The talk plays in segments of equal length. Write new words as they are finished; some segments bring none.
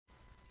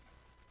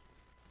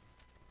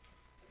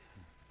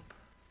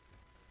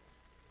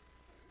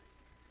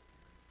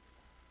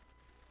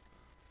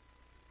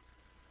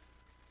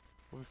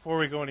Before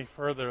we go any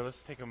further, let's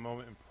take a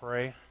moment and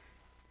pray.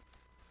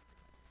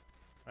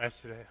 I ask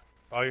you to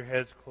bow your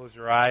heads, close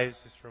your eyes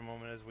just for a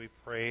moment as we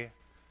pray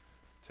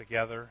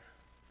together.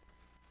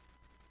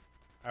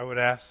 I would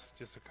ask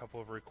just a couple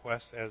of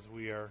requests as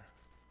we are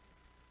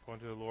going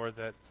to the Lord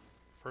that,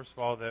 first of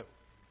all, that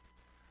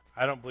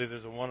I don't believe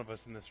there's a one of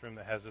us in this room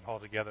that has it all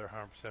together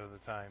 100% of the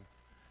time.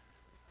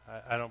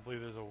 I don't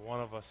believe there's a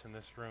one of us in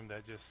this room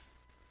that just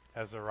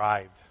has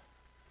arrived,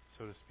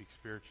 so to speak,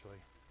 spiritually.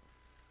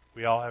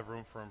 We all have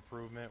room for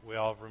improvement. We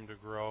all have room to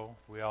grow.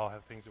 We all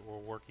have things that we're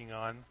working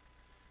on.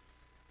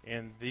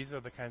 And these are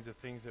the kinds of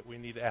things that we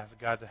need to ask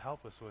God to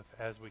help us with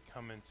as we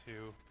come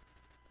into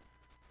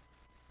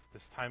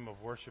this time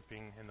of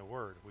worshiping in the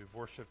Word. We've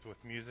worshiped with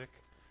music,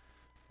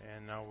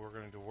 and now we're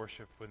going to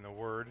worship in the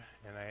Word.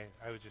 And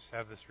I would just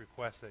have this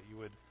request that you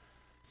would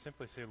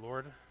simply say,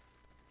 Lord,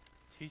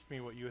 teach me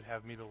what you would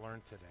have me to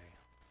learn today.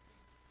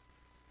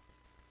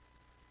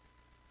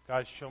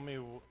 God, show me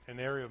an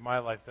area of my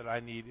life that I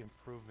need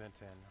improvement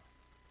in.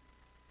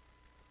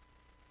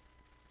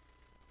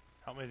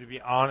 Help me to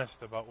be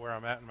honest about where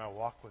I'm at in my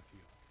walk with you.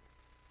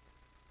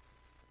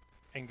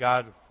 And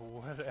God,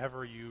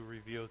 whatever you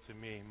reveal to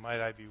me, might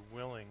I be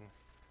willing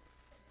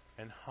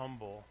and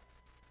humble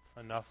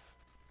enough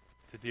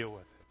to deal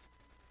with it.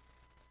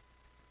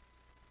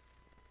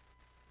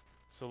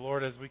 So,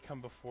 Lord, as we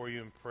come before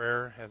you in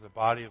prayer as a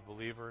body of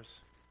believers,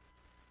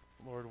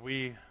 Lord,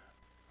 we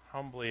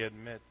humbly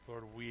admit,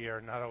 Lord, we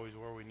are not always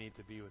where we need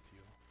to be with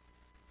you.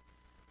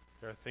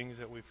 There are things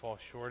that we fall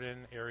short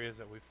in, areas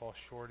that we fall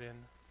short in,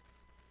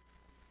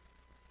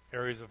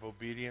 areas of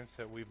obedience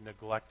that we've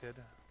neglected,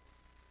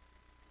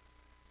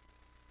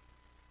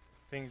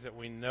 things that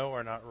we know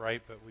are not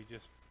right, but we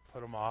just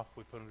put them off,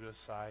 we put them to the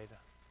side,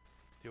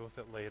 deal with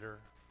it later.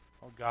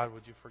 Oh God,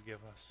 would you forgive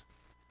us?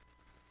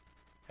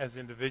 As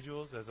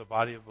individuals, as a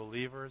body of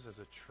believers, as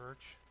a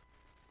church,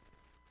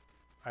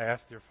 I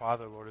ask, dear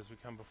Father, Lord, as we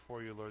come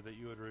before you, Lord, that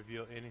you would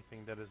reveal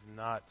anything that is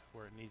not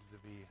where it needs to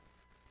be.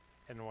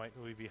 And might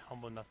we be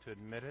humble enough to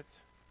admit it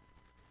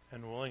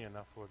and willing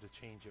enough, Lord, to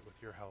change it with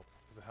your help,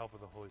 with the help of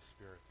the Holy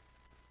Spirit.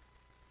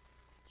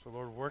 So,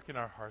 Lord, work in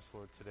our hearts,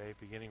 Lord, today,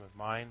 beginning with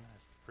mine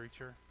as the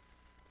preacher.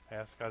 I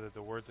ask, God, that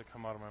the words that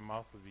come out of my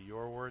mouth would be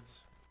your words.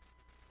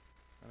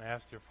 And I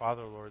ask, dear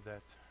Father, Lord,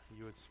 that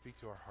you would speak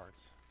to our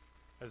hearts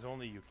as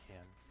only you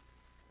can.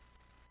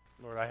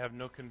 Lord, I have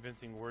no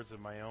convincing words of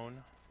my own.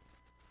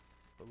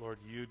 But Lord,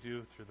 you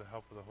do, through the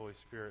help of the Holy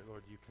Spirit,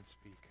 Lord, you can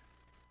speak.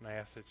 And I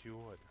ask that you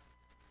would.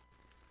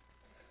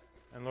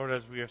 And Lord,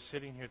 as we are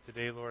sitting here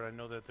today, Lord, I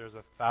know that there's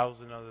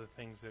 1,000 other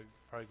things that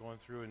are probably going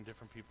through in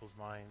different people's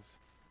minds.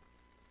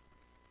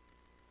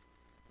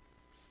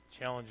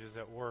 Challenges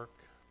at work,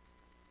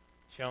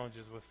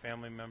 challenges with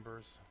family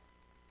members,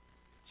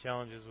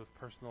 challenges with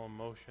personal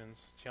emotions,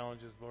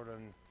 challenges, Lord,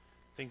 on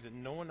things that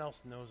no one else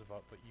knows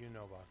about, but you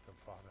know about them,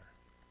 Father.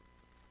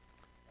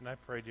 And I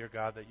pray, dear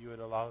God, that you would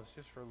allow us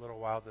just for a little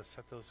while to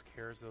set those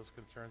cares, those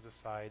concerns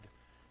aside,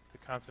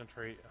 to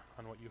concentrate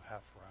on what you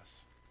have for us.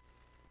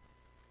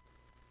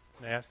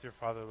 And I ask, dear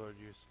Father, Lord,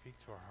 you speak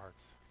to our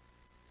hearts.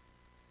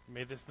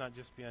 May this not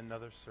just be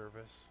another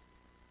service.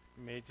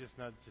 May it just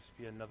not just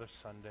be another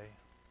Sunday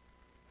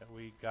that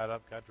we got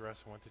up, got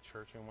dressed, and went to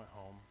church and went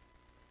home.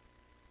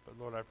 But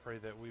Lord, I pray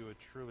that we would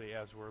truly,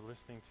 as we're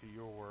listening to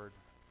your word,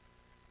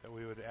 that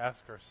we would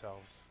ask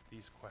ourselves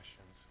these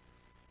questions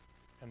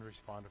and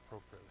respond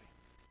appropriately.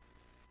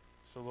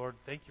 So, Lord,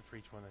 thank you for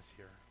each one that's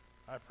here.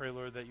 I pray,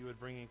 Lord, that you would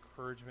bring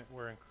encouragement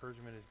where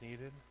encouragement is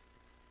needed,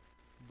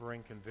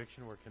 bring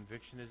conviction where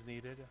conviction is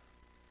needed.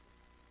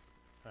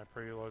 And I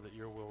pray, Lord, that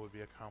your will would be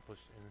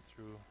accomplished in and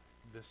through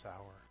this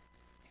hour.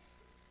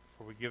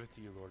 For we give it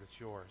to you, Lord. It's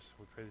yours.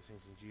 We pray these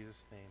things in Jesus'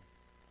 name.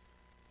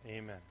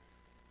 Amen.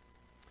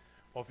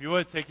 Well, if you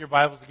would, take your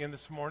Bibles again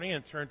this morning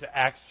and turn to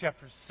Acts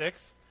chapter 6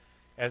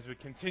 as we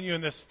continue in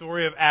this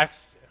story of Acts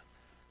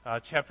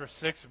chapter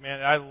 6.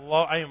 Man,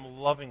 I am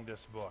loving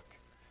this book.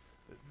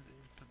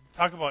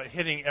 Talk about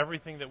hitting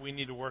everything that we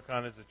need to work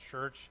on as a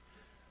church.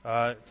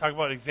 Talk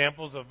about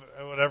examples of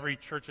what every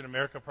church in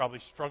America probably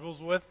struggles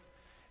with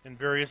in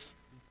various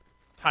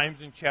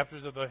times and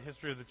chapters of the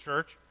history of the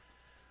church.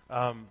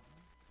 But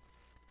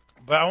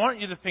I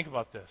want you to think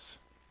about this.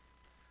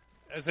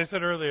 As I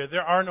said earlier,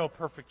 there are no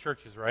perfect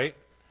churches, right?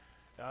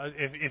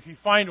 If you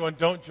find one,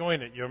 don't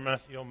join it. You'll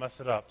mess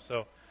it up.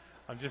 So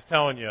I'm just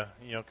telling you,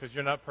 because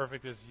you're not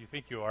perfect as you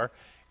think you are,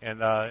 and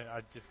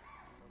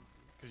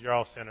because you're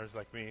all sinners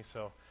like me,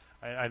 so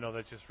I know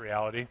that's just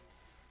reality.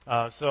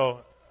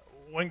 So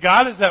when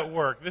God is at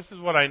work, this is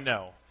what I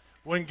know.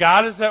 When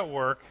God is at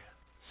work,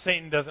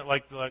 Satan doesn't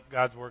like to let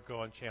God's work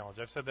go unchallenged.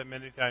 I've said that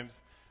many times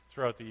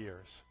throughout the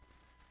years.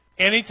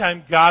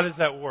 Anytime God is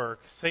at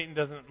work, Satan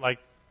doesn't like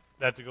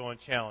that to go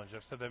unchallenged.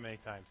 I've said that many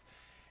times.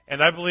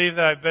 And I believe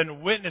that I've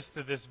been witness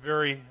to this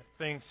very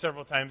thing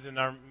several times in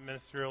our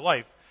ministerial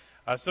life.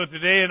 So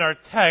today in our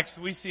text,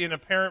 we see an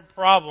apparent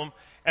problem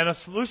and a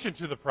solution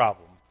to the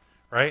problem,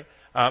 right?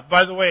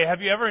 By the way,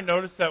 have you ever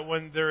noticed that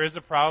when there is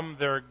a problem,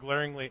 they're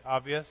glaringly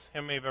obvious?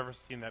 How many have ever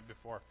seen that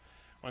before?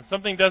 When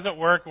something doesn't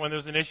work, when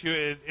there's an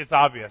issue, it's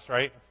obvious,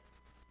 right?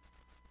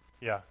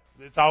 Yeah,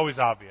 it's always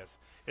obvious.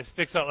 It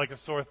sticks out like a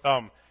sore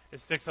thumb.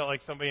 It sticks out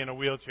like somebody in a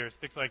wheelchair. It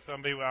sticks like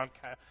somebody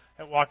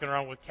walking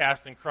around with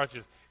cast and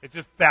crutches. It's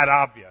just that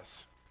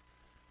obvious.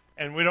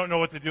 And we don't know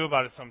what to do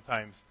about it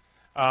sometimes.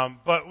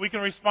 But we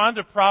can respond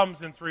to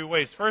problems in three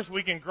ways. First,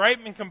 we can gripe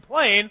and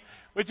complain,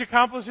 which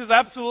accomplishes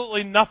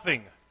absolutely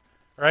nothing,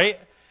 right?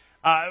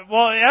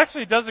 Well, it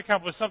actually does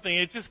accomplish something.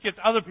 It just gets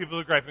other people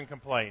to gripe and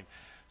complain.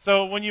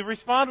 So when you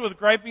respond with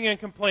griping and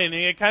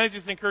complaining, it kind of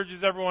just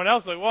encourages everyone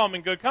else, like, well, I'm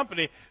in good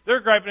company. They're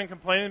griping and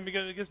complaining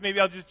because I guess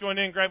maybe I'll just join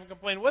in and gripe and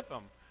complain with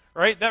them,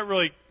 right? That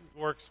really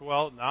works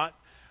well, not.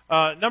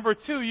 Number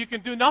two, you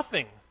can do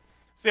nothing.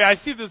 See, I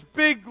see this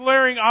big,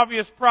 glaring,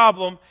 obvious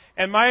problem,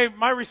 and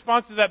my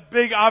response to that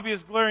big,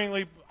 obvious,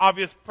 glaringly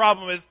obvious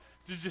problem is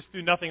to just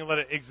do nothing and let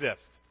it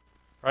exist,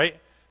 right?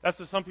 That's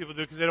what some people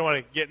do because they don't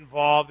want to get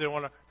involved. They don't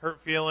want to hurt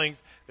feelings.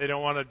 They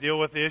don't want to deal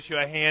with the issue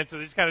at hand, so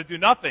they just kind of do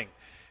nothing.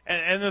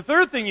 And the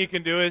third thing you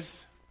can do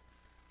is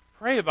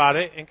pray about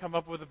it and come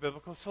up with a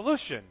biblical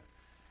solution.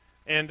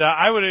 And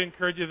I would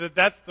encourage you that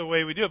that's the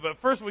way we do it. But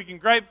first, we can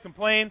gripe,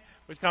 complain,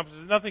 which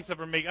accomplishes nothing except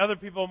for make other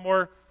people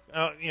more,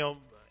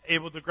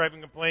 able to gripe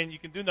and complain. You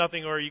can do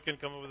nothing, or you can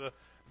come up with a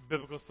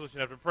biblical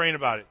solution after praying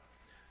about it.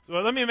 So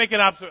let me make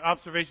an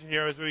observation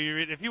here as we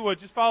read. If you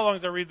would, just follow along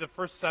as I read the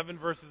first 7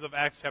 verses of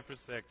Acts chapter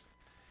 6.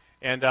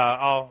 And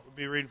I'll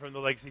be reading from the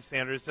Legacy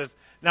Standard. It says,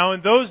 "Now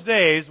in those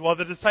days, while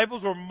the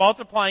disciples were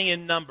multiplying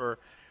in number,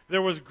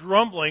 there was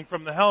grumbling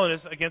from the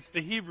Hellenists against the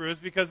Hebrews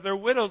because their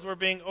widows were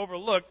being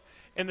overlooked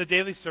in the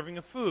daily serving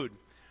of food.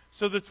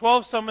 So the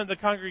 12 summoned the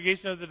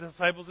congregation of the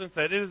disciples and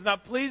said, 'It is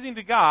not pleasing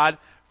to God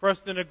for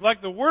us to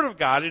neglect the word of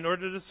God in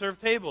order to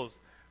serve tables.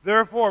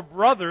 Therefore,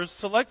 brothers,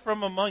 select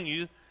from among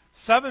you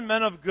 7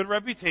 men of good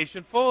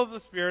reputation, full of the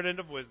Spirit and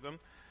of wisdom,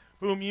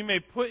 whom you may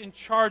put in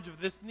charge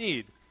of this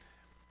need.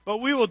 But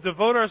we will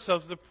devote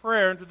ourselves to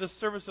prayer and to the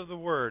service of the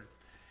word.'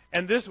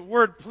 And this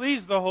word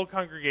pleased the whole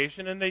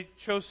congregation, and they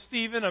chose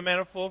Stephen, a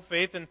man full of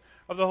faith and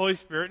of the Holy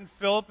Spirit, and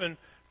Philip, and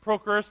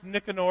Prochorus,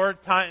 Nicanor,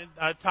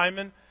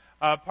 Timon,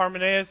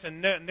 Parmenas,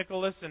 and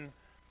Nicholas, and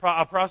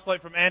a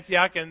proselyte from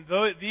Antioch. And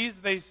these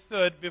they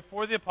stood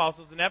before the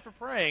apostles, and after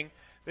praying,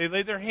 they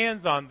laid their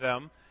hands on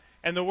them.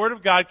 And the word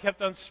of God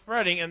kept on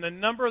spreading, and the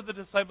number of the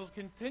disciples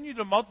continued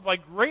to multiply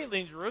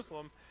greatly in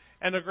Jerusalem,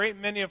 and a great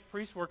many of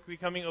priests were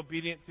becoming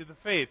obedient to the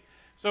faith."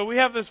 So we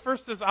have this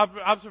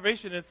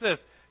observation. It's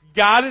this: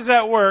 God is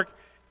at work,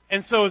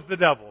 and so is the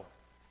devil.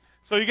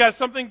 So you got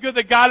something good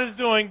that God is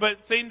doing,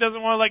 but Satan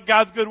doesn't want to let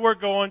God's good work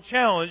go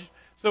unchallenged.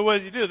 So what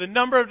does he do? The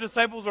number of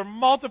disciples are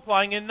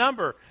multiplying in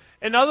number.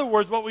 In other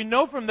words, what we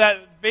know from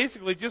that,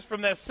 basically just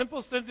from that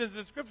simple sentence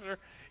in Scripture,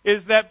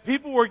 is that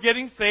people were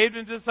getting saved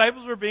and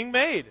disciples were being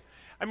made.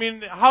 I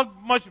mean, how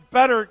much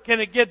better can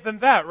it get than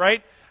that,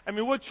 right? I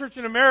mean, what church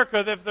in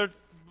America, if they're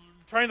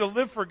trying to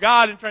live for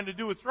God and trying to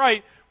do what's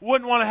right,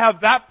 wouldn't want to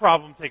have that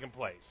problem taking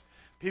place?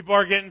 People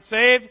are getting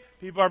saved,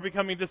 people are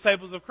becoming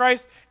disciples of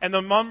Christ, and the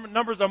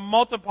numbers are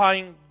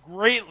multiplying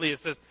greatly. It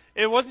says,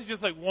 it wasn't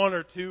just like 1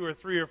 or 2 or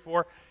 3 or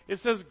 4. It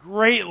says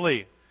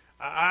greatly.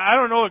 I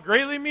don't know what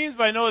greatly means,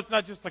 but I know it's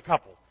not just a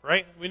couple,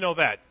 right? We know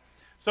that.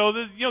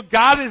 So,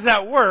 God is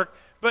at work,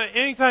 but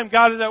anytime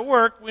God is at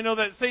work, we know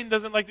that Satan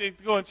doesn't like to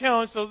go and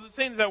challenge, so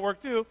Satan's at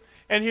work too,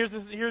 and here's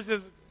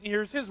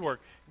his work.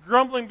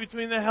 Grumbling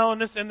between the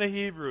Hellenists and the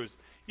Hebrews.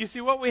 You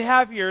see, what we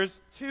have here is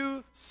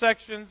 2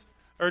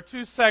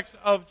 sects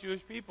of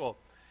Jewish people.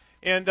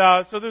 And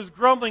so there's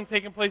grumbling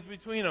taking place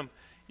between them.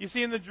 You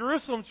see, in the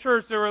Jerusalem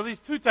church, there were at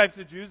least 2 types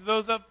of Jews: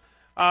 those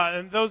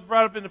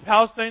brought up into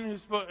Palestine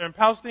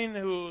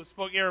who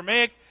spoke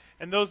Aramaic,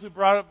 and those who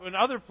brought up in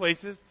other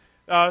places,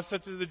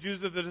 such as the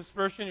Jews of the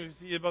dispersion. You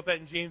see about that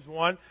in James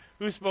 1,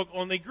 who spoke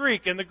only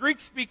Greek. And the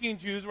Greek-speaking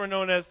Jews were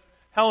known as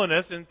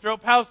Hellenists, and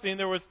throughout Palestine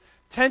there was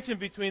tension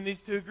between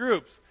these 2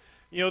 groups.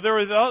 There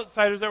were the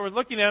outsiders that were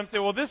looking at them and say,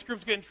 well, this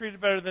group's getting treated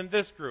better than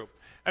this group.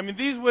 I mean,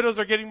 these widows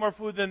are getting more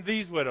food than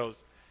these widows.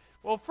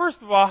 Well,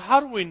 first of all,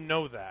 how do we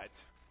know that?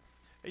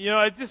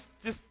 This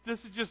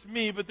is just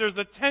me, but there's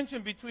a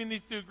tension between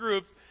these 2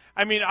 groups.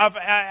 I mean,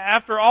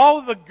 after all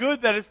of the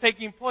good that is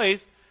taking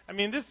place, I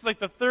mean, this is like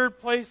the 3rd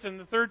place and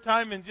the 3rd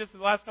time in just the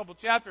last couple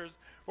chapters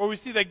where we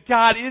see that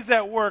God is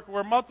at work,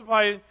 where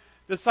multiplied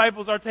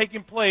disciples are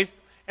taking place,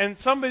 and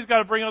somebody's got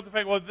to bring out the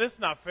fact, well, this is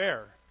not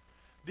fair.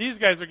 These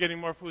guys are getting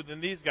more food than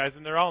these guys,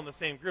 and they're all in the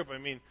same group. I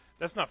mean,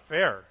 that's not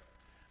fair.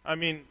 I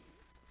mean,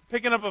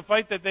 picking up a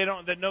fight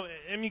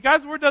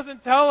God's Word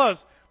doesn't tell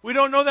us. We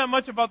don't know that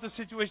much about the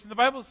situation. The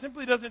Bible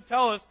simply doesn't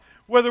tell us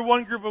whether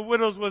one group of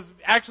widows was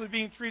actually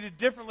being treated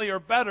differently or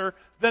better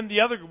than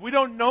the other group. We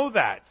don't know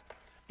that.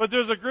 But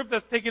there's a group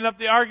that's taking up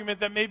the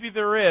argument that maybe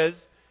there is,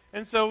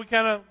 and so we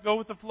kind of go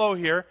with the flow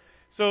here.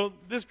 So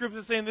this group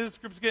is saying this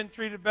group's getting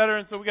treated better,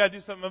 and so we got to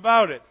do something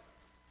about it.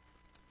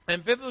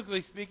 And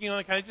biblically speaking,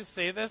 can I just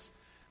say this?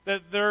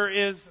 That there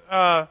is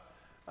not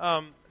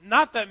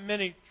that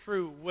many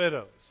true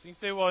widows. You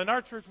say, well, in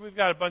our church we've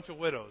got a bunch of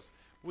widows.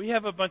 We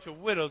have a bunch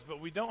of widows, but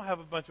we don't have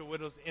a bunch of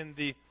widows in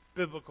the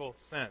biblical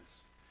sense.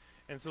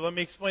 And so let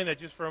me explain that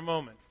just for a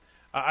moment.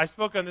 I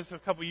spoke on this a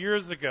couple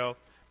years ago,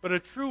 but a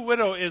true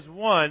widow is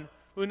one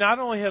who not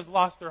only has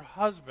lost her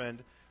husband,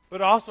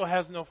 but also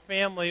has no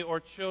family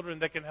or children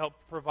that can help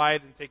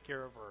provide and take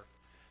care of her.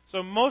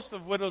 So most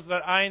of widows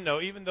that I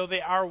know, even though they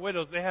are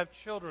widows, they have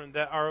children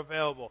that are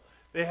available.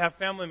 They have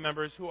family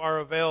members who are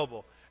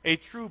available. A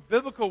true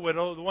biblical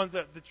widow, the ones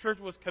that the church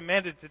was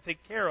commanded to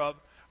take care of,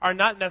 are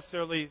not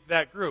necessarily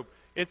that group.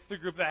 It's the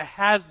group that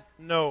has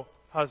no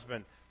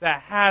husband,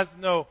 that has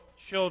no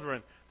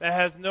children, that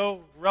has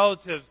no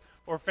relatives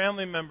or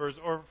family members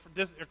or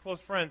close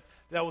friends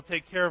that will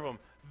take care of them.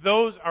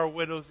 Those are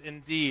widows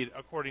indeed,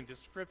 according to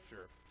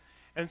Scripture.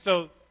 And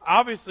so,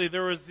 obviously,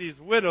 there was these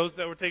widows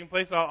that were taking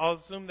place. I'll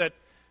assume that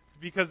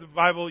because the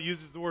Bible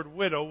uses the word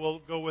widow, we'll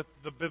go with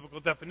the biblical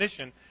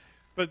definition.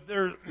 But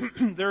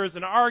there is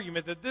an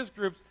argument that this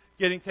group's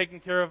getting taken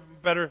care of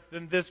better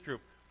than this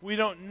group. We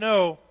don't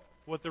know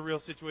what the real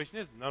situation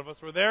is. None of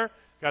us were there.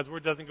 God's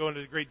Word doesn't go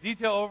into great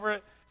detail over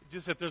it,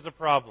 just that there's a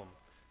problem.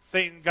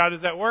 God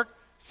is at work.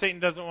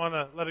 Satan doesn't want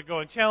to let it go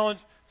and challenge,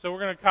 so we're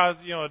going to cause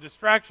a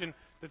distraction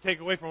to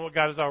take away from what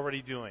God is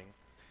already doing.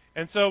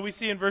 And so we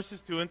see in verses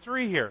 2 and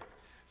 3 here. It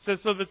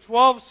says, so the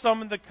 12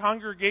 summoned the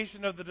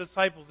congregation of the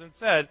disciples and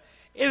said,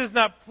 it is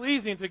not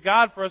pleasing to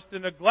God for us to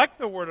neglect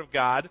the word of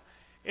God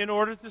in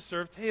order to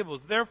serve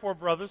tables. Therefore,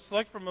 brothers,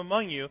 select from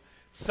among you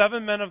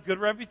 7 men of good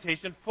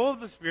reputation, full of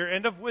the Spirit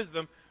and of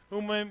wisdom,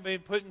 whom may be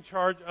put in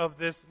charge of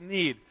this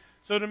need.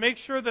 So to make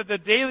sure that the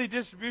daily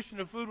distribution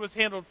of food was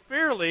handled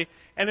fairly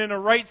and in a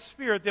right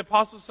spirit, the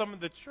apostles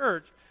summoned the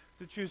church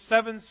to choose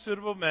 7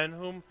 suitable men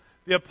whom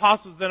the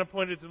apostles then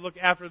appointed to look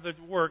after the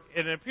work.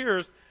 And it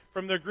appears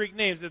from their Greek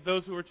names that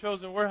those who were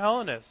chosen were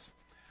Hellenists,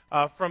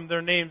 from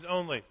their names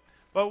only.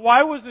 But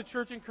why was the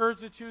church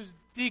encouraged to choose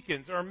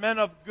deacons or men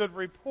of good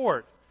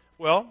report?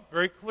 Well,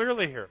 very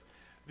clearly here.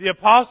 The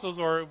apostles,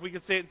 or if we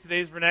could say it in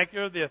today's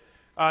vernacular,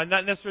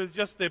 not necessarily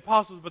just the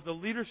apostles, but the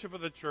leadership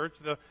of the church,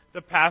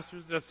 the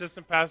pastors, the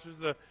assistant pastors,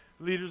 the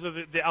leaders of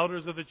the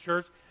elders of the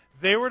church,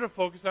 they were to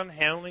focus on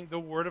handling the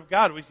Word of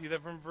God. We see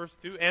that from verse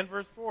 2 and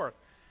verse 4.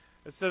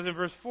 It says in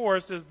verse 4,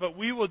 it says, but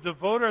we will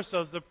devote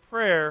ourselves to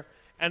prayer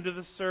and to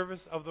the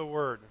service of the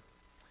Word.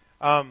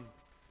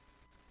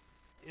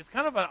 It's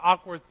kind of an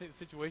awkward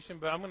situation,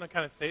 but I'm going to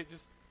kind of say it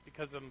just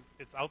because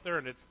it's out there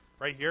and it's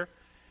right here.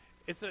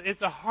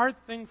 It's a hard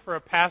thing for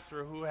a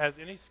pastor who has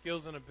any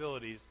skills and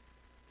abilities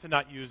to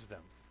not use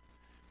them.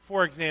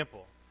 For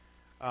example,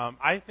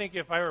 I think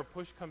if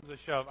push comes to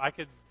shove, I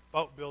could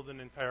about build an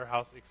entire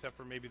house except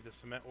for maybe the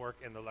cement work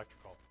and the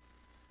electrical.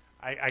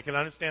 I can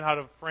understand how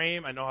to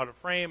frame. I know how to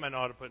frame. I know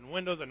how to put in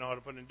windows. I know how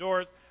to put in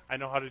doors. I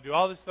know how to do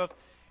all this stuff.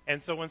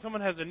 And so when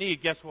someone has a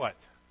need, guess what?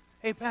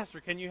 Hey, pastor,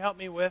 can you help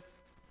me with?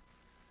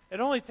 It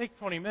only takes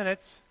 20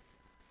 minutes.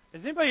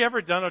 Has anybody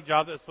ever done a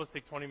job that was supposed to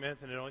take 20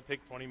 minutes and it only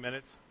takes 20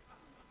 minutes?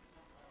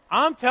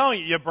 I'm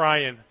telling you,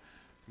 Brian,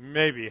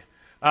 maybe.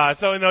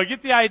 So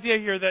get the idea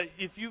here that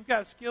if you've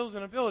got skills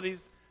and abilities,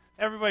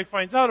 everybody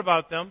finds out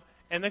about them,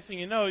 and next thing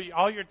you know,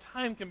 all your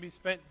time can be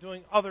spent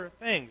doing other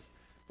things.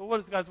 But what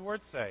does God's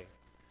Word say?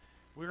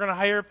 We're going to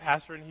hire a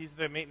pastor, and he's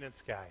the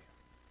maintenance guy.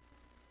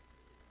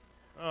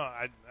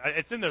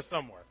 It's in there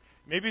somewhere.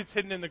 Maybe it's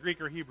hidden in the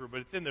Greek or Hebrew,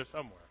 but it's in there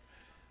somewhere.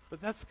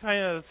 But that's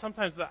kind of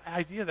sometimes the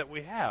idea that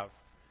we have.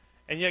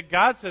 And yet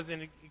God says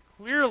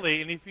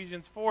clearly in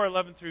Ephesians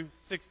 4:11 through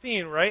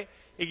 16, right?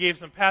 He gave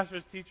some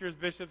pastors, teachers,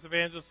 bishops,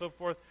 evangelists, so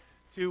forth,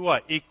 to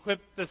what?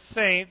 Equip the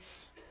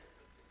saints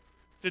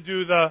to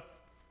do the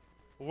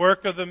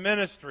work of the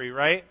ministry,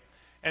 right?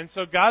 And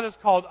so God has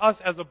called us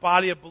as a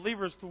body of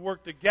believers to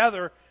work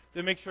together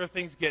to make sure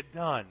things get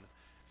done.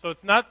 So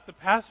it's not the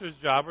pastor's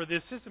job or the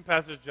assistant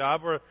pastor's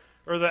job or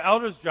the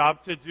elder's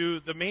job to do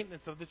the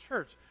maintenance of the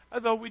church,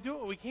 although we do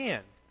what we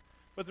can.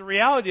 But the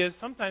reality is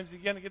sometimes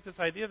you're going to get this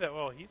idea that,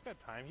 well, he's got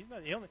time.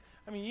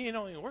 He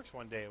only works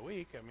one day a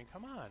week. I mean,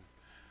 come on.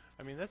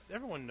 I mean,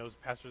 everyone knows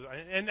pastors.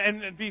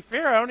 And to be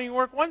fair, I don't even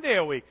work one day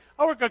a week.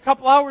 I work a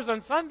couple hours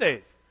on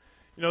Sundays.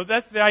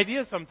 That's the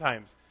idea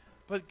sometimes.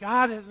 But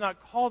God has not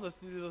called us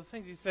to do those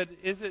things. He said,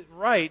 is it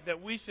right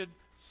that we should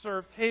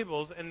serve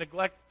tables and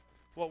neglect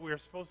what we are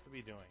supposed to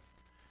be doing?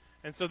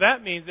 And so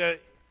that means that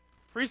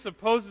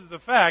presupposes the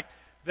fact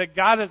that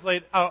God has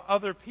laid out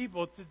other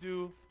people to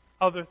do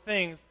other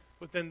things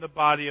within the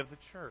body of the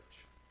church.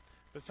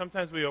 But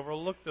sometimes we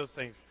overlook those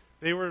things.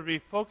 They were to be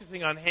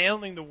focusing on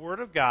handling the Word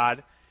of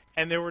God,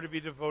 and they were to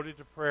be devoted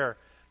to prayer.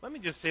 Let me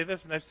just say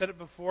this, and I've said it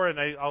before, and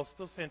I'll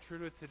still stand true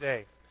to it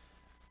today.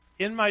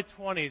 In my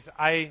 20s,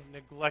 I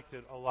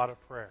neglected a lot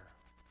of prayer.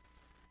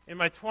 In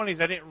my 20s,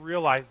 I didn't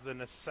realize the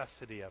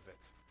necessity of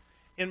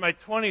it. In my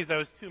 20s, I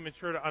was too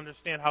mature to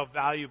understand how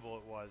valuable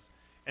it was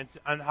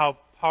and how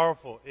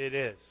powerful it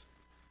is.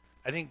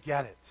 I didn't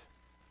get it.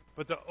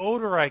 But the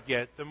older I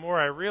get, the more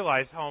I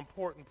realize how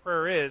important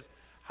prayer is,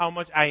 how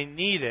much I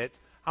need it,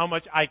 how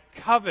much I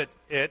covet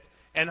it,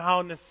 and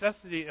how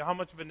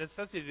much of a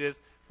necessity it is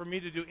for me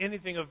to do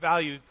anything of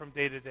value from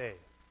day to day.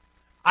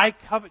 I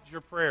covet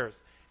your prayers.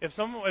 If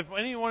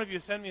any one of you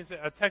send me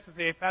a text and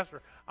say, hey,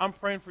 Pastor, I'm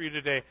praying for you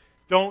today,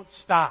 don't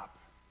stop.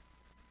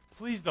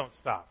 please don't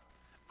stop.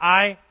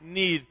 I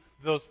need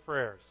those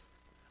prayers.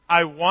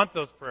 I want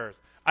those prayers.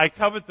 I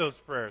covet those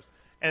prayers.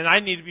 And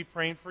I need to be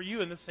praying for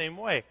you in the same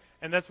way.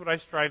 And that's what I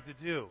strive to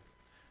do.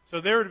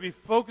 So they were to be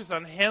focused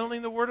on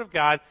handling the Word of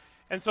God.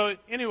 And so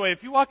anyway,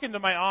 if you walk into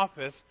my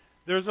office,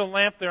 there's a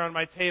lamp there on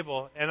my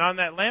table. And on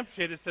that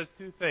lampshade it says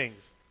two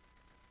things.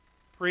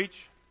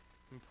 Preach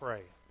and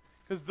pray.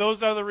 Because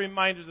those are the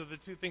reminders of the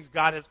two things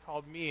God has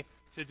called me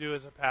to do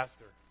as a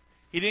pastor.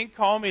 He didn't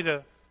call me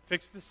to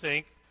fix the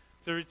sink,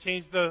 to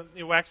change the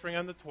wax ring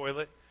on the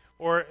toilet,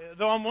 or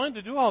though I'm willing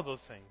to do all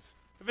those things.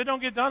 If it don't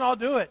get done, I'll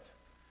do it.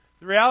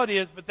 The reality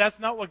is, but that's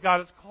not what God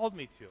has called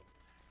me to.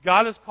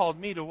 God has called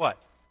me to what?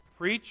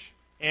 Preach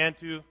and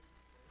to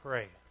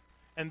pray.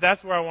 And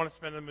that's where I want to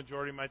spend the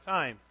majority of my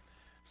time.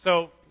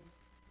 So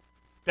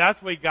that's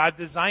the way God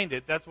designed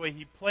it. That's the way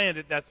He planned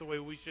it. That's the way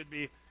we should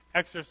be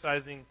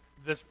exercising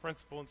this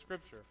principle in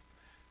Scripture.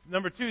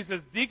 Number 2, he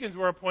says, deacons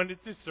were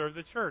appointed to serve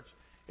the church.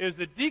 It is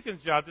the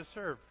deacon's job to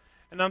serve.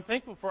 And I'm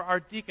thankful for our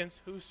deacons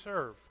who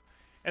serve.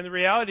 And the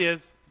reality is,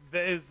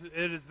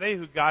 it is they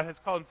who God has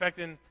called. In fact,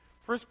 in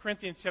 1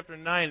 Corinthians chapter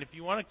 9, if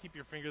you want to keep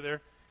your finger there,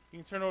 you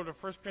can turn over to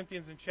 1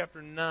 Corinthians in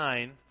chapter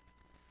 9.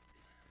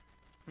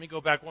 Let me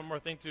go back one more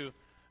thing to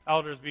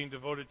elders being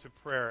devoted to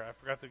prayer. I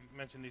forgot to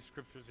mention these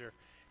scriptures here.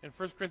 In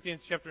 1 Corinthians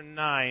chapter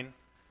 9,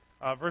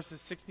 verses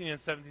 16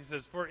 and 17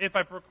 says, "For if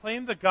I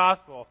proclaim the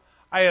gospel,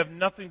 I have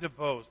nothing to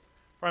boast,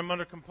 for I'm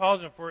under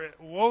compulsion. For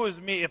woe is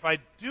me if I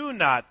do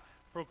not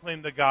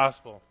proclaim the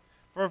gospel.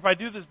 For if I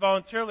do this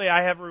voluntarily,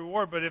 I have a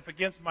reward, but if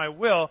against my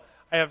will,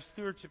 I have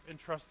stewardship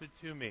entrusted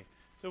to me."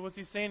 So what's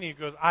he saying? He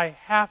goes, I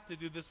have to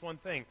do this one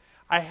thing.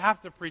 I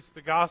have to preach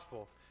the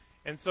gospel.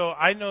 And so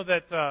I know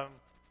that, the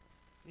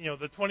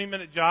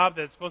 20-minute job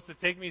that's supposed to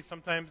take me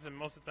sometimes and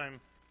most of the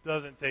time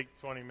doesn't take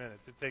 20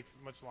 minutes. It takes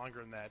much longer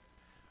than that.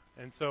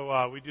 And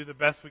so we do the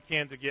best we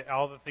can to get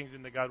all the things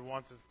in that God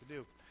wants us to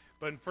do.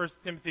 But in 1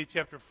 Timothy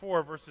chapter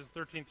 4, verses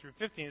 13 through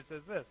 15, it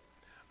says this,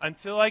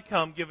 "Until I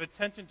come, give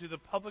attention to the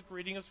public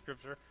reading of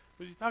Scripture."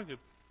 Who's he talking to?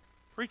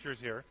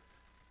 Preachers here.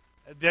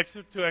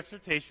 To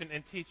exhortation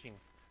and teaching.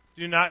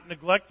 "Do not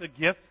neglect the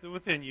gift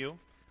within you,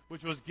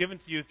 which was given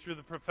to you through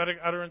the prophetic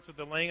utterance with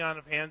the laying on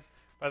of hands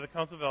by the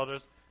council of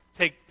elders.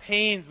 Take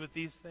pains with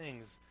these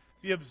things.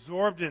 Be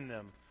absorbed in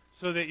them,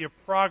 so that your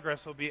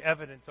progress will be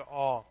evident to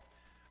all."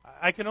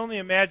 I can only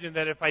imagine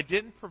that if I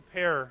didn't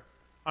prepare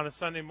on a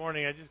Sunday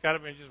morning, I just got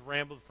up and just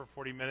rambled for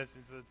 40 minutes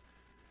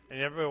and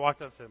everybody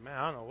walked out and said, "Man,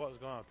 I don't know what was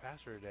going on with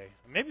Pastor today."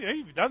 Maybe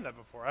you've done that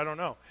before. I don't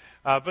know.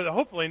 But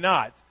hopefully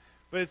not.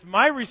 But it's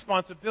my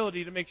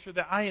responsibility to make sure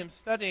that I am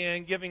studying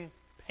and giving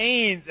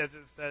pains, as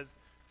it says,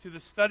 to the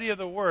study of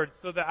the Word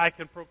so that I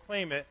can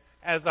proclaim it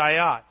as I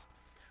ought.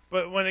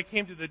 But when it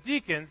came to the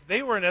deacons,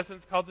 they were in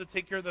essence called to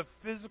take care of the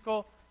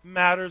physical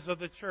matters of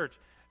the church.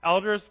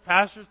 Elders,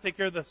 pastors take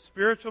care of the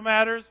spiritual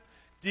matters.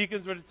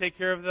 Deacons were to take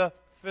care of the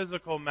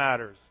physical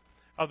matters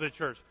of the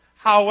church.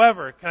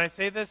 However, can I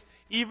say this?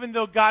 Even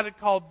though God had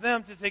called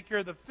them to take care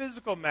of the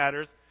physical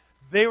matters,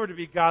 they were to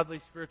be godly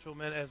spiritual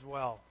men as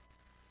well.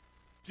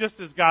 Just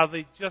as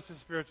godly, just as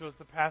spiritual as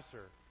the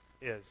pastor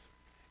is.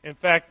 In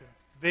fact,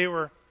 they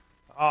were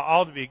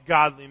all to be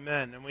godly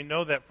men, and we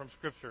know that from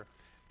Scripture.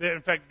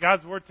 In fact,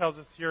 God's Word tells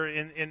us here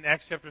in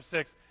Acts chapter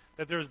 6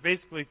 that there's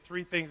basically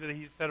three things that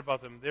He said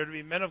about them. They're to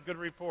be men of good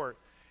report.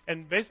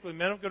 And basically,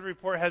 men of good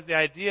report has the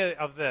idea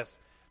of this.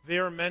 They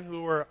are men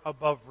who were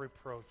above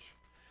reproach.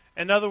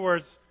 In other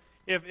words,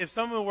 if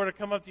someone were to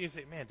come up to you and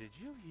say, "Man, did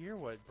you hear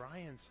what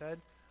Brian said?"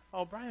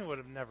 "Oh, Brian would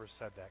have never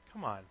said that.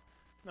 Come on.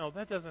 No,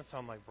 that doesn't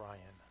sound like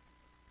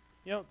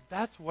Brian."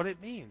 That's what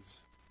it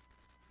means.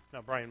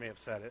 Now, Brian may have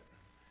said it.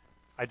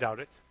 I doubt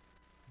it.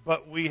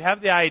 But we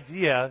have the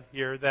idea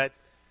here that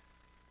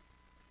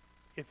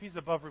if he's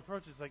above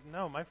reproach, it's like,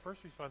 no, my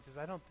first response is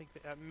I don't think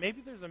that.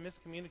 Maybe there's a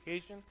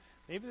miscommunication.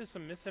 Maybe there's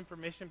some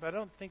misinformation, but I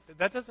don't think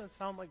that doesn't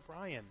sound like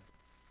Brian.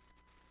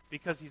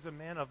 Because he's a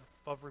man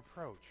above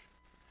reproach.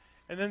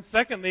 And then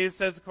secondly, it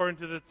says, according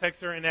to the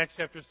text here in Acts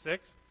chapter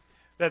 6,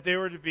 that they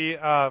were to be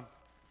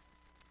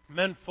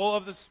men full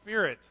of the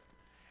Spirit.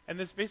 And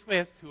this basically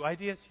has two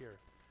ideas here.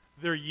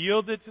 They're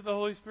yielded to the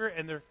Holy Spirit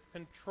and they're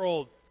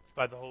controlled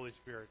by the Holy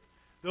Spirit.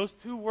 Those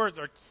two words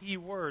are key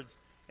words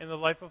in the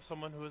life of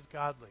someone who is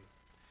godly.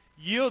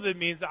 Yielded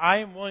means I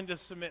am willing to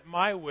submit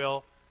my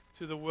will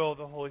to the will of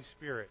the Holy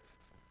Spirit.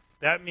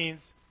 That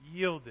means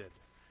yielded.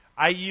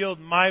 I yield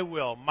my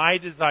will, my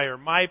desire,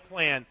 my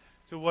plan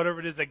to whatever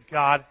it is that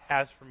God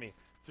has for me.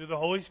 Through the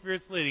Holy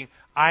Spirit's leading,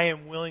 I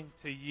am willing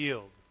to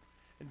yield.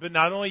 But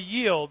not only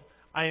yield,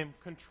 I am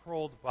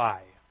controlled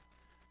by.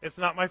 It's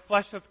not my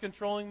flesh that's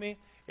controlling me.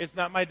 It's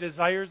not my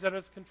desires that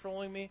is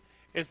controlling me.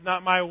 It's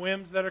not my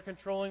whims that are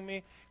controlling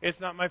me. It's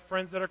not my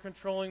friends that are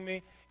controlling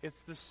me. It's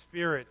the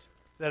Spirit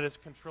that is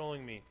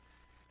controlling me.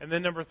 And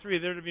then number 3,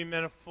 they're to be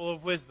men full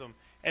of wisdom.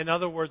 In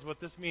other words, what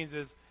this means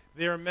is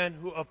they are men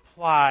who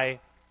apply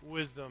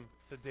wisdom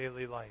to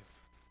daily life.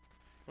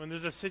 When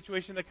there's a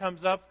situation that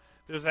comes up,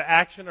 there's an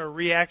action or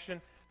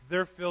reaction,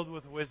 they're filled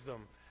with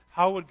wisdom.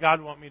 How would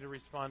God want me to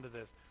respond to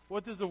this?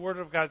 What does the Word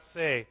of God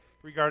say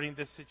regarding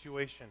this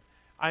situation?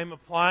 I'm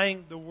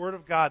applying the Word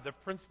of God, the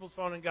principles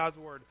found in God's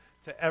Word,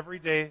 to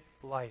everyday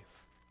life.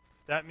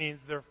 That means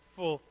they're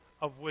full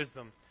of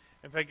wisdom.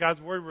 In fact,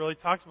 God's Word really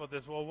talks about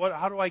this. Well,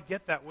 how do I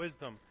get that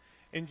wisdom?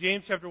 In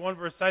James chapter 1,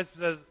 verse 5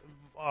 says,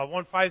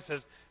 1:5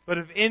 says, "But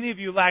if any of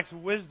you lacks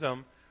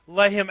wisdom,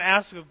 let him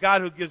ask of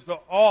God, who gives to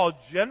all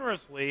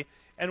generously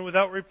and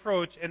without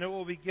reproach, and it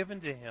will be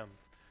given to him."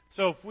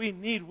 So if we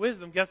need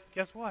wisdom,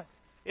 guess what?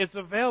 It's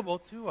available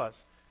to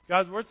us.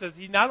 God's Word says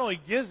He not only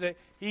gives it,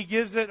 He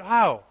gives it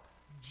how?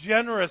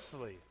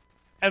 Generously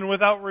and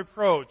without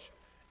reproach,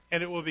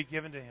 and it will be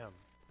given to Him.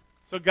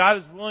 So God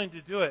is willing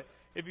to do it.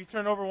 If you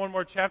turn over one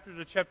more chapter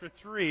to chapter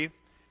 3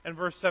 and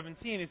verse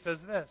 17, He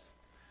says this,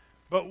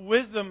 "But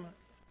wisdom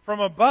from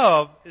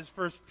above is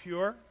first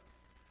pure,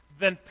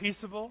 then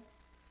peaceable,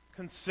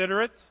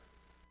 considerate,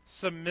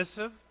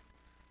 submissive,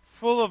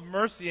 full of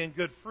mercy and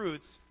good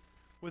fruits,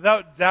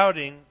 without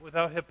doubting,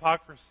 without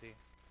hypocrisy."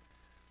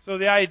 So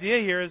the idea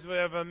here is, we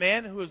have a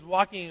man who is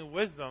walking in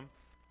wisdom.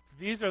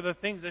 These are the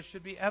things that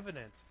should be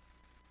evident.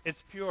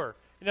 It's pure.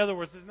 In other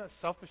words, it's not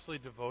selfishly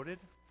devoted.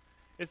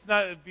 It's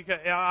not because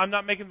I'm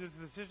not making this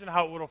decision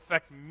how it would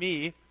affect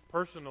me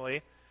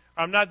personally.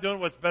 I'm not doing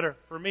what's better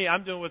for me.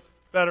 I'm doing what's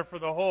better for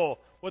the whole.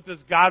 What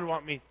does God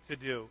want me to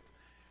do?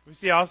 We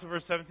see also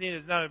verse 17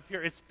 is not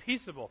pure. It's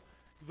peaceable.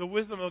 The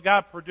wisdom of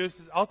God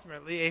produces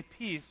ultimately a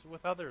peace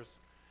with others.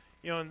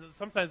 And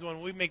sometimes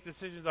when we make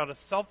decisions out of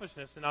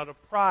selfishness and out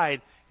of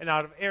pride and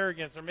out of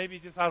arrogance or maybe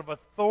just out of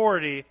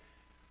authority,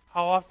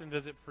 how often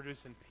does it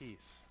produce in peace?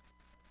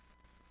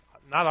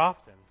 Not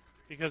often,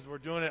 because we're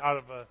doing it out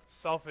of a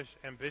selfish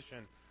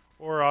ambition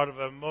or out of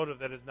a motive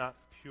that is not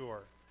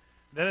pure.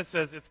 Then it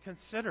says it's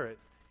considerate.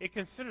 It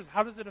considers,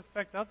 how does it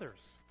affect others?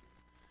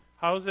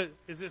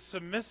 Is it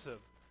submissive?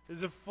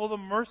 Is it full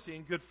of mercy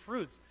and good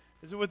fruits?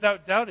 Is it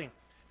without doubting?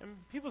 And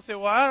people say,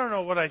 well, I don't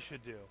know what I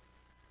should do.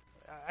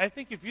 I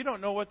think if you don't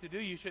know what to do,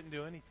 you shouldn't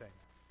do anything.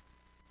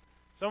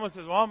 Someone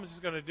says, well, I'm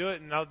just going to do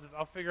it and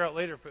I'll figure out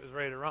later if it was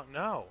right or wrong.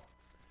 No.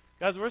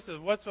 God's Word says,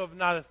 whatsoever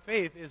not of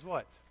faith is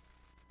what?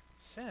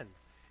 Sin.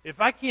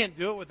 If I can't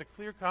do it with a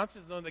clear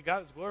conscience knowing that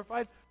God is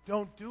glorified,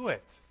 don't do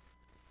it.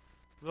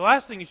 The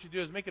last thing you should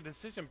do is make a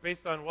decision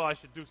based on, well, I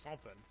should do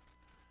something.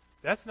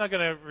 That's not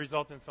going to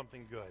result in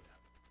something good.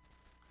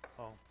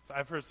 So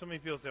I've heard so many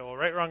people say, well,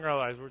 right, wrong, or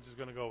otherwise, we're just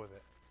going to go with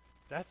it.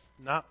 That's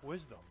not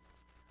wisdom.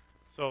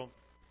 So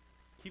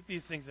keep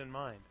these things in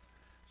mind.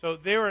 So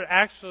they were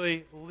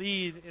actually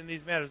lead in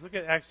these matters. Look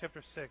at Acts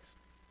chapter 6.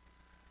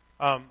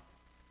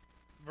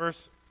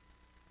 Verse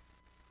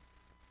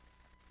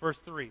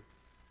 3.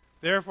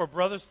 "Therefore,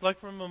 brothers, select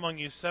from among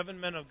you 7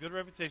 men of good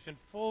reputation,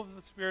 full of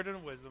the Spirit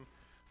and wisdom,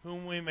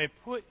 whom we may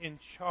put in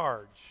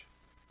charge."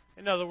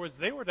 In other words,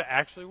 they were to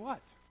actually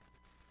what?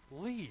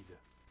 Lead.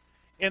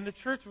 And the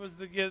church was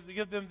to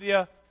give them the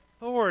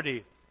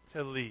authority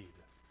to lead.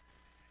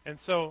 And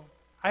so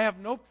I have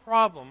no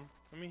problem,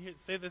 let me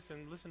say this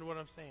and listen to what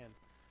I'm saying.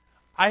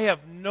 I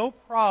have no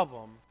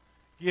problem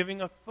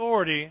giving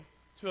authority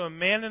to a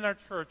man in our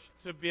church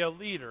to be a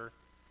leader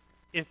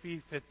if he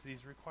fits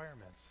these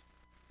requirements.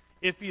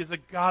 If he is a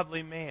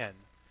godly man.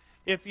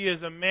 If he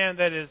is a man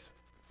that is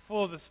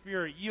full of the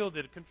Spirit,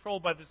 yielded,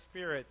 controlled by the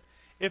Spirit.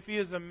 If he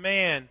is a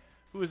man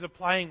who is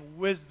applying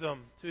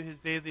wisdom to his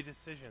daily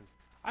decisions.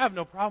 I have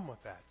no problem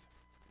with that.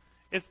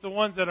 It's the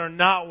ones that are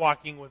not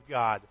walking with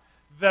God,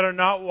 that are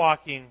not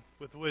walking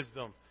with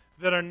wisdom,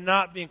 that are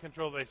not being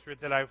controlled by the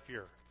Spirit that I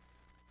fear.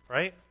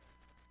 Right?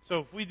 So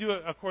if we do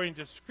it according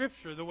to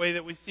Scripture, the way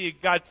that we see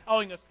God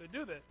telling us to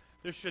do this,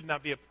 there should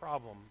not be a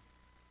problem.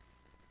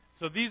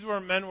 So these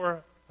men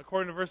were,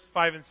 according to verses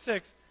 5 and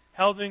 6,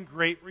 held in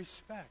great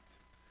respect.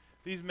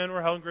 These men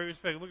were held in great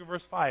respect. Look at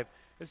verse 5.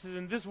 It says,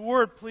 "And this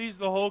word pleased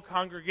the whole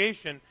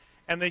congregation,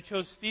 and they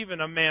chose Stephen,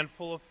 a man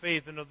full of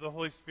faith and of the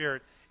Holy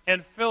Spirit,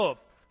 and Philip,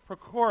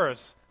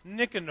 Prochorus,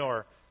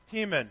 Nicanor,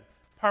 Timon,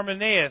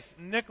 Parmenaeus,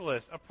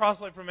 Nicholas, a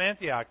proselyte from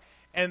Antioch.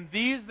 And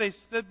these they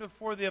stood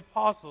before the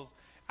apostles.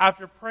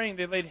 After praying,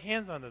 they laid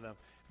hands on them."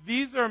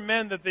 These are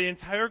men that the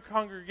entire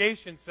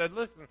congregation said,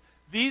 listen,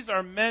 these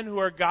are men who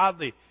are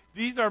godly.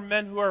 These are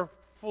men who are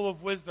full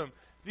of wisdom.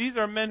 These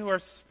are men who are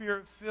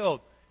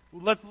Spirit-filled.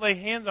 Let's lay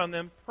hands on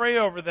them, pray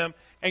over them,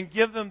 and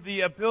give them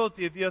the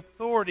ability, the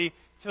authority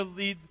to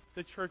lead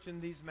the church in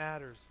these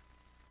matters.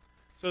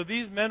 So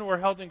these men were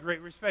held in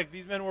great respect.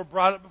 These men were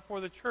brought up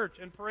before the church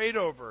and prayed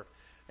over.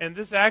 And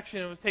this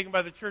action was taken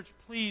by the church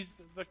pleased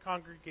the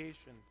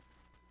congregation.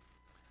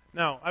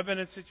 Now, I've been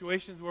in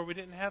situations where we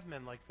didn't have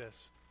men like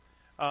this.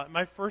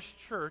 My first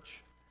church,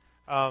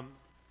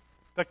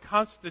 the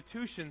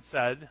Constitution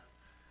said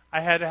I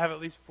had to have at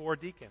least 4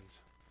 deacons.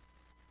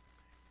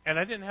 And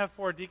I didn't have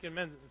 4 deacons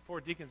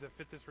that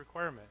fit this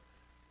requirement.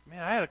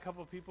 Man, I had a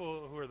couple of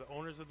people who are the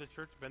owners of the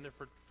church, been there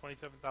for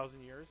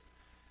 27,000 years.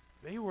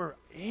 They were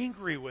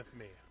angry with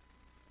me.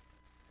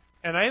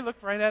 And I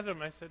looked right at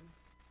them and I said,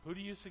 "Who do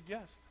you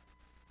suggest?"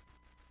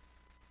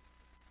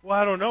 "Well,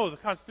 I don't know. The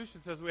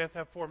Constitution says we have to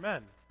have 4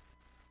 men."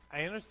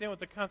 I understand what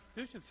the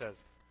Constitution says.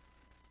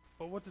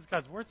 But what does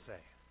God's Word say?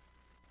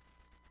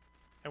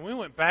 And we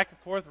went back and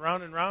forth,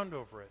 round and round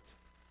over it.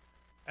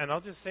 And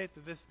I'll just say it to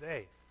this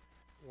day.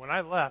 When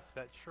I left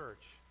that church,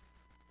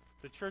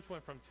 the church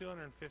went from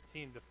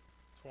 215 to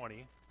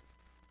 20.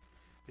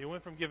 They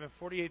went from giving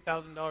 $48,000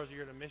 a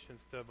year to missions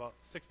to about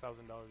 $6,000 a year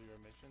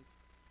to missions.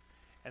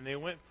 And they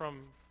went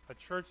from a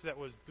church that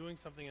was doing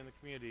something in the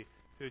community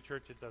to a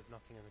church that does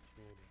nothing in the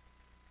community.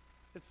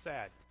 It's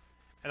sad.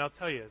 And I'll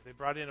tell you, they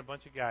brought in a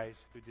bunch of guys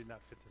who did not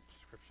fit this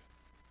description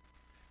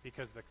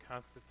because the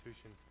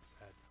Constitution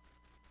said.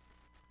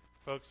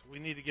 Folks, we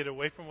need to get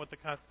away from what the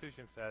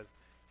Constitution says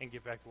and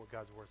get back to what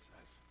God's Word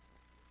says.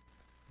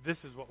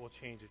 This is what will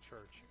change a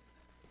church.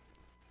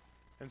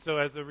 And so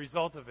as a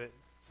result of it,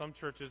 some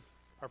churches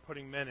are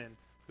putting men in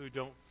who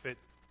don't fit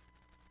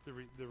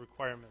the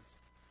requirements.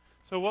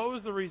 So what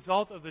was the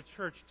result of the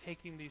church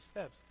taking these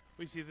steps?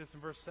 We see this in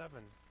verse 7.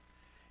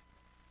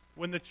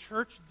 When the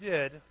church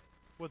did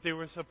what they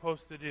were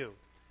supposed to do.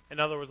 In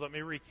other words, let me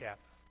recap.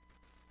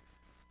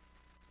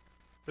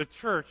 The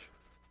church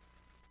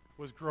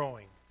was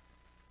growing.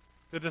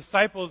 The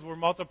disciples were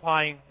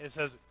multiplying, it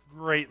says,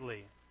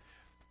 greatly.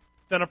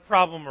 Then a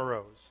problem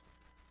arose.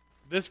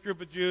 This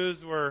group of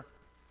Jews were,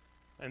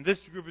 and this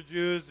group of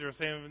Jews, they were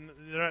saying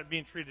they're not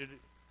being treated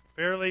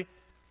fairly.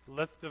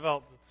 Let's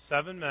develop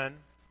 7 men.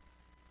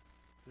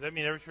 Does that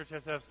mean every church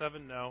has to have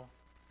 7? No.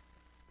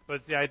 But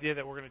it's the idea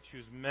that we're going to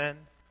choose men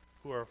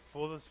who are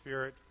full of the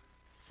Spirit,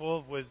 full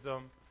of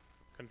wisdom,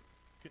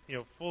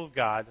 full of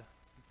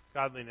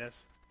godliness,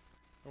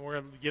 and we're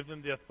going to give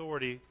them the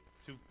authority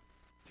to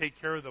take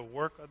care of the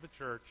work of the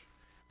church.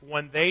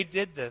 When they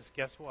did this,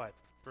 guess what?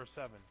 Verse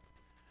 7.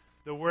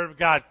 The Word of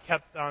God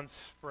kept on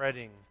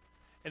spreading.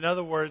 In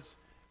other words,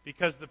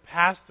 because the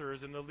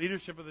pastors and the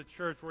leadership of the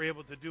church were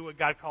able to do what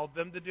God called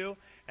them to do,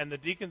 and the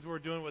deacons were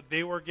doing what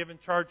they were given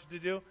charge to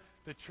do,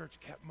 the church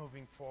kept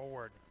moving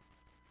forward.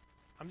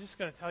 I'm just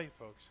going to tell you,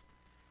 folks,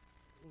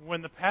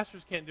 when the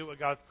pastors can't do what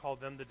God called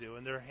them to do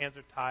and their hands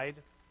are tied,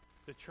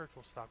 the church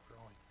will stop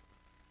growing,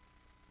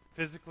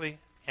 physically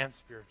and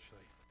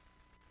spiritually.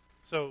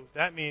 So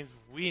that means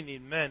we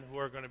need men who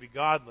are going to be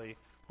godly,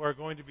 who are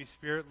going to be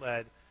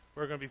Spirit-led,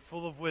 who are going to be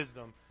full of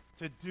wisdom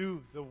to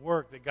do the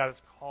work that God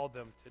has called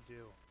them to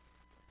do.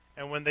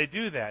 And when they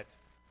do that,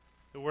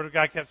 the Word of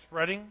God kept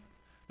spreading,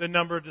 the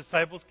number of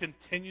disciples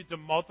continued to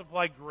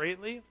multiply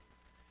greatly,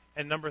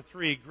 and number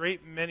 3,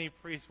 great many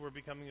priests were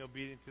becoming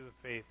obedient to the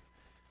faith.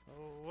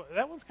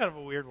 That one's kind of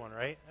a weird one,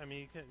 right? I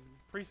mean,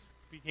 priests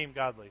became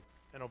godly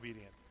and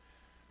obedient.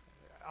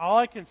 All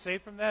I can say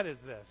from that is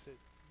this.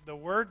 The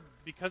word,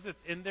 because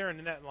it's in there and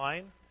in that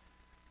line,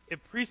 it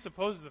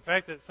presupposes the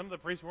fact that some of the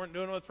priests weren't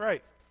doing what's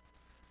right.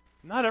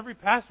 Not every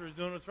pastor is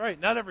doing what's right.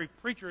 Not every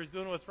preacher is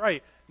doing what's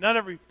right. Not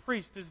every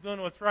priest is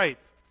doing what's right.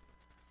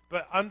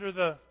 But under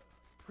the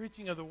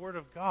preaching of the Word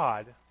of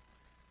God,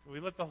 we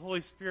let the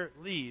Holy Spirit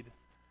lead,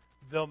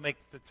 they'll make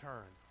the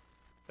turn.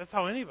 That's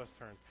how any of us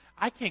turns.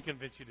 I can't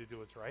convince you to do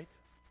what's right.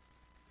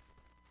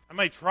 I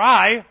might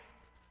try,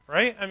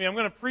 right? I mean, I'm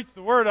going to preach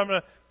the Word. I'm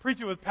going to preach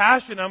it with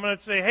passion. I'm going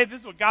to say, hey, this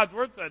is what God's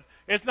Word said.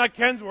 It's not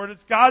Ken's Word,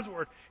 it's God's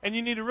Word. And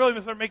you need to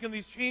really start making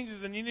these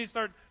changes, and you need to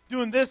start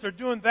doing this or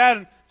doing that,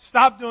 and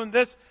stop doing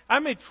this. I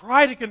may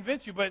try to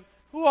convince you, but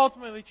who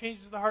ultimately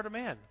changes the heart of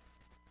man?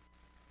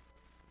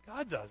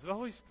 God does. The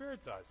Holy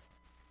Spirit does.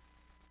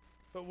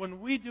 But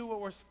when we do what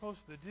we're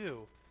supposed to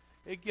do,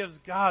 it gives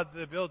God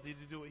the ability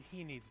to do what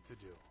He needs to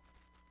do.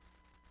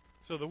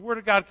 So the Word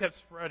of God kept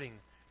spreading.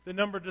 The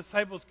number of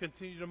disciples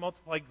continued to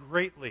multiply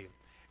greatly.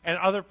 And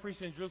other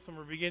priests in Jerusalem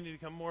were beginning to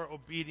become more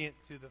obedient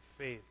to the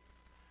faith.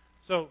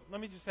 So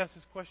let me just ask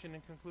this question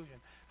in conclusion.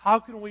 How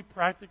can we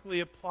practically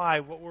apply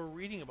what we're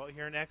reading about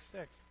here in Acts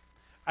 6?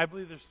 I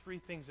believe there's 3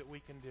 things that we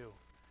can do.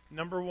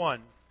 Number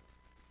 1,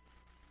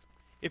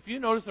 if you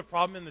notice a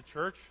problem in the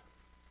church,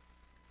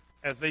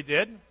 as they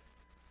did,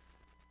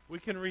 we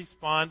can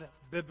respond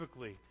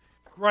biblically.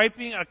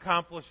 Griping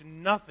accomplished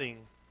nothing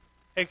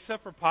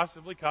except for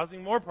possibly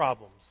causing more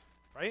problems,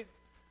 right?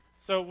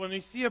 So when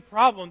you see a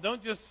problem,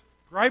 don't just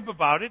gripe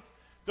about it.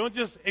 Don't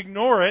just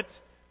ignore it.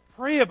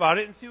 Pray about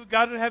it and see what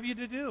God would have you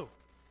to do.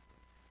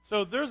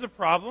 So there's a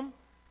problem.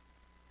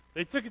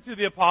 They took it to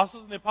the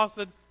apostles, and the apostles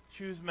said,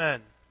 choose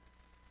men.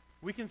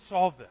 We can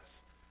solve this.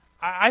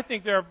 I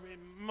think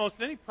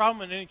most any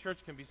problem in any church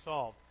can be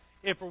solved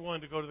if we're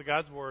willing to go to the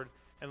God's Word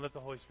and let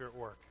the Holy Spirit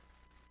work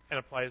and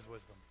apply His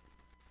wisdom.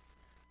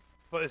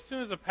 But as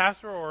soon as a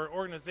pastor or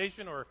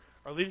organization or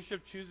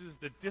leadership chooses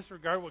to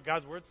disregard what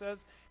God's Word says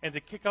and to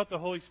kick out the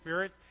Holy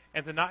Spirit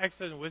and to not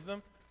exercise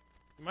wisdom,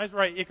 you might as well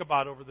write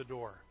Ichabod over the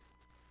door.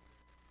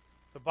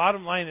 The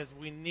bottom line is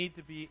we need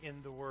to be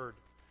in the Word.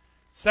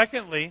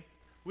 Secondly,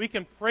 we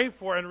can pray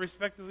for and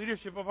respect the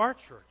leadership of our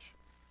church,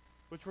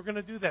 which we're going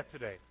to do that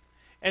today.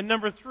 And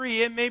number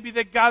 3, it may be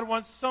that God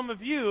wants some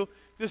of you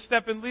to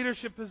step in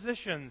leadership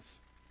positions.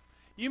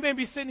 You may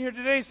be sitting here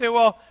today and say,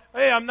 well,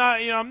 hey, I'm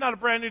not a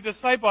brand new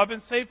disciple. I've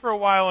been saved for a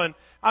while, and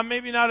I'm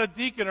maybe not a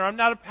deacon, or I'm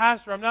not a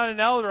pastor, I'm not an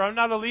elder, I'm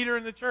not a leader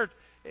in the church.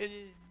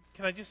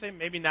 Can I just say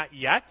maybe not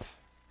yet?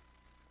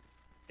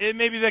 It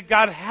may be that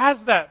God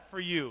has that for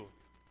you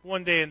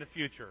one day in the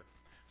future.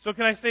 So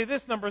can I say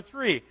this, number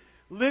 3?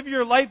 Live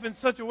your life in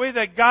such a way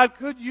that God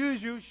could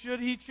use you should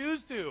He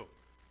choose to.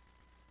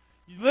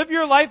 You live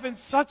your life in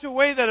such a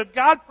way that if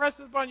God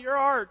presses upon your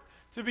heart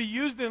to be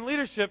used in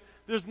leadership,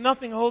 there's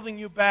nothing holding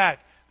you back.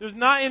 There's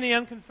not any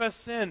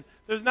unconfessed sin.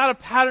 There's not a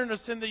pattern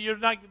of sin that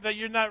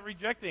you're not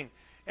rejecting.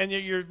 And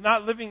you're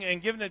not living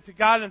and giving it to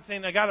God and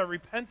saying, I got to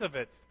repent of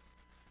it.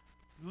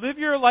 Live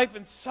your life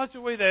in such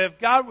a way that if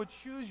God would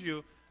choose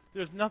you,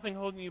 there's nothing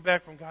holding you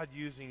back from God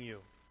using you.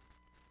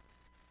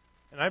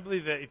 And I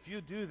believe that if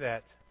you do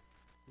that,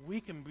 we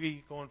can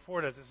be going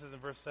forward, as it says in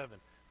verse 7.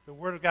 The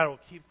Word of God will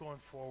keep going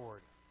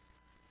forward.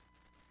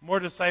 More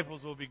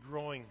disciples will be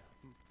growing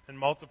and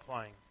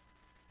multiplying.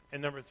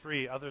 And number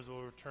 3, others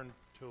will return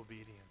to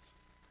obedience.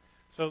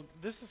 So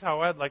this is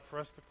how I'd like for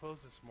us to close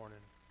this morning.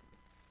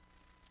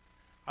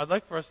 I'd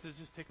like for us to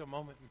just take a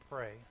moment and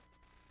pray.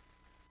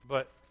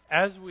 But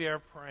as we are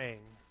praying,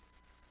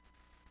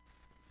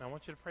 I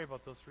want you to pray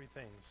about those 3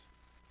 things.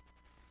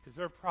 Is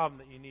there a problem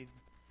that you need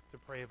to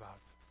pray about?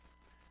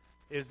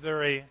 Is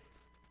there a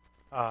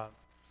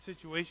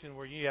situation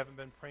where you haven't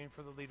been praying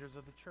for the leaders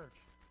of the church?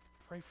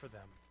 Pray for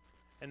them.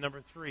 And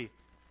number 3,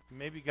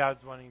 maybe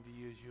God's wanting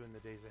to use you in the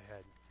days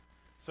ahead.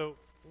 So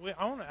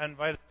I want to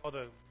invite us all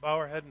to bow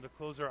our head and to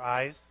close our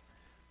eyes.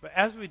 But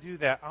as we do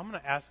that, I'm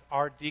going to ask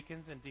our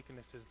deacons and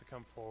deaconesses to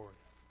come forward.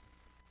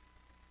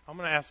 I'm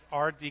going to ask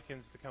our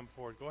deacons to come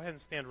forward. Go ahead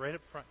and stand right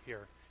up front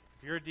here.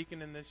 If you're a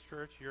deacon in this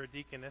church, you're a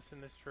deaconess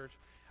in this church,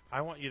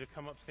 I want you to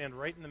come up, stand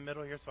right in the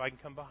middle here so I can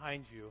come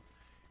behind you.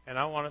 And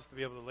I want us to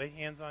be able to lay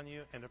hands on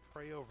you and to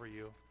pray over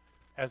you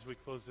as we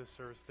close this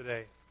service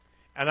today.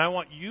 And I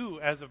want you,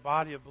 as a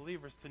body of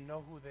believers, to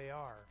know who they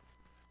are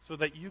so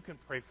that you can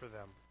pray for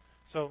them.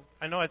 So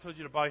I know I told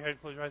you to bow your head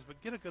and close your eyes,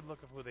 but get a good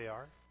look of who they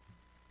are.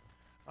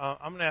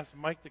 I'm going to ask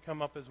Mike to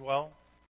come up as well.